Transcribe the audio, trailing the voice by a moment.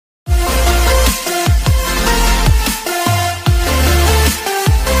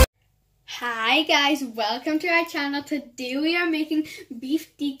Hi guys, welcome to our channel. Today we are making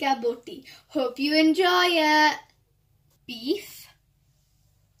beef tikka boti. Hope you enjoy it. Beef,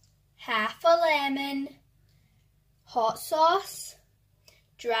 half a lemon, hot sauce,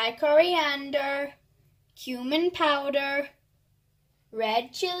 dry coriander, cumin powder,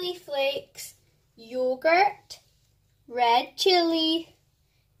 red chilli flakes, yogurt, red chilli,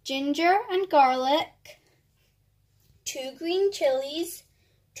 ginger and garlic, 2 green chillies,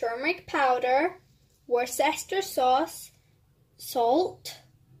 turmeric powder, Worcester sauce, salt,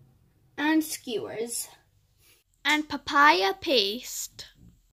 and skewers, and papaya paste.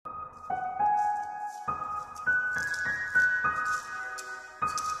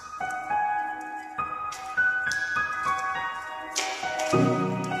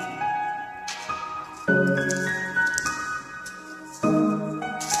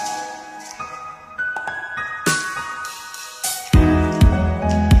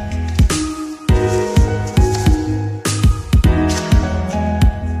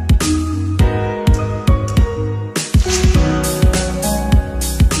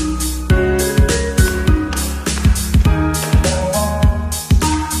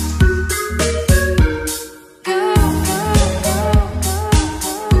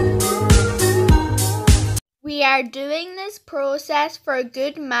 We are doing this process for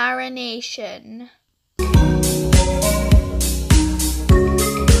good marination.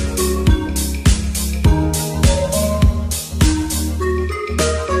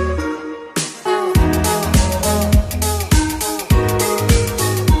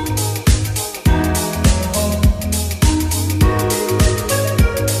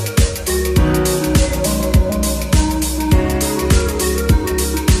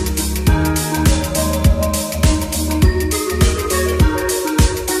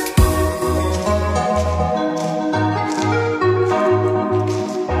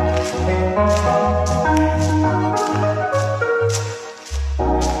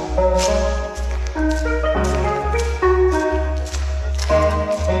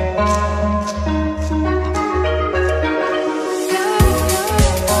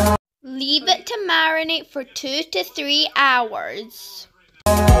 Leave it to marinate for 2 to 3 hours.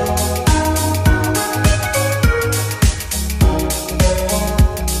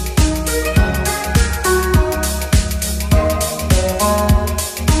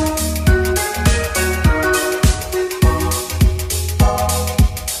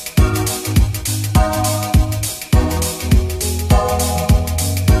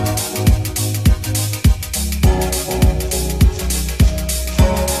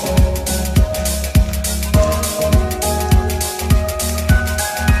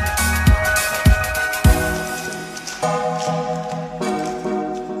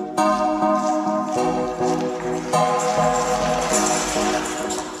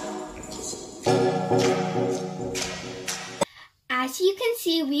 As you can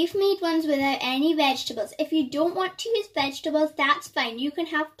see, we've made ones without any vegetables. If you don't want to use vegetables, that's fine. You can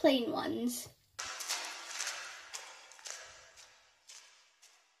have plain ones.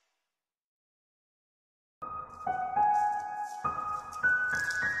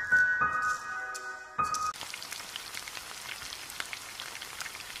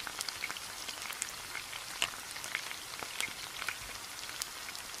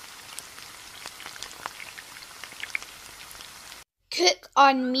 Cook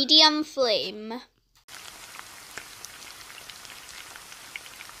on medium flame.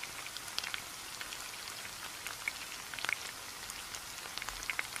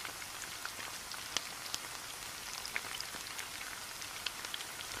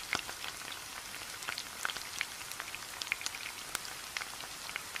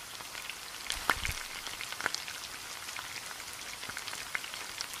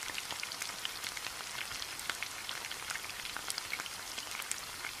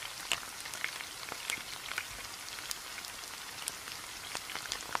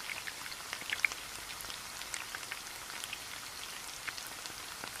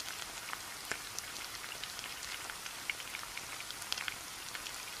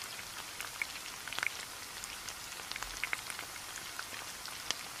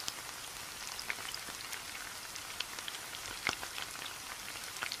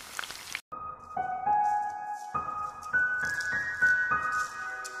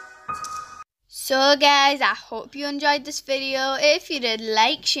 So guys, I hope you enjoyed this video. If you did,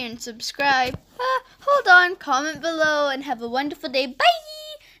 like, share and subscribe. Hold on, comment below and have a wonderful day.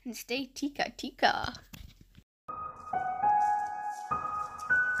 Bye! And stay tika tika.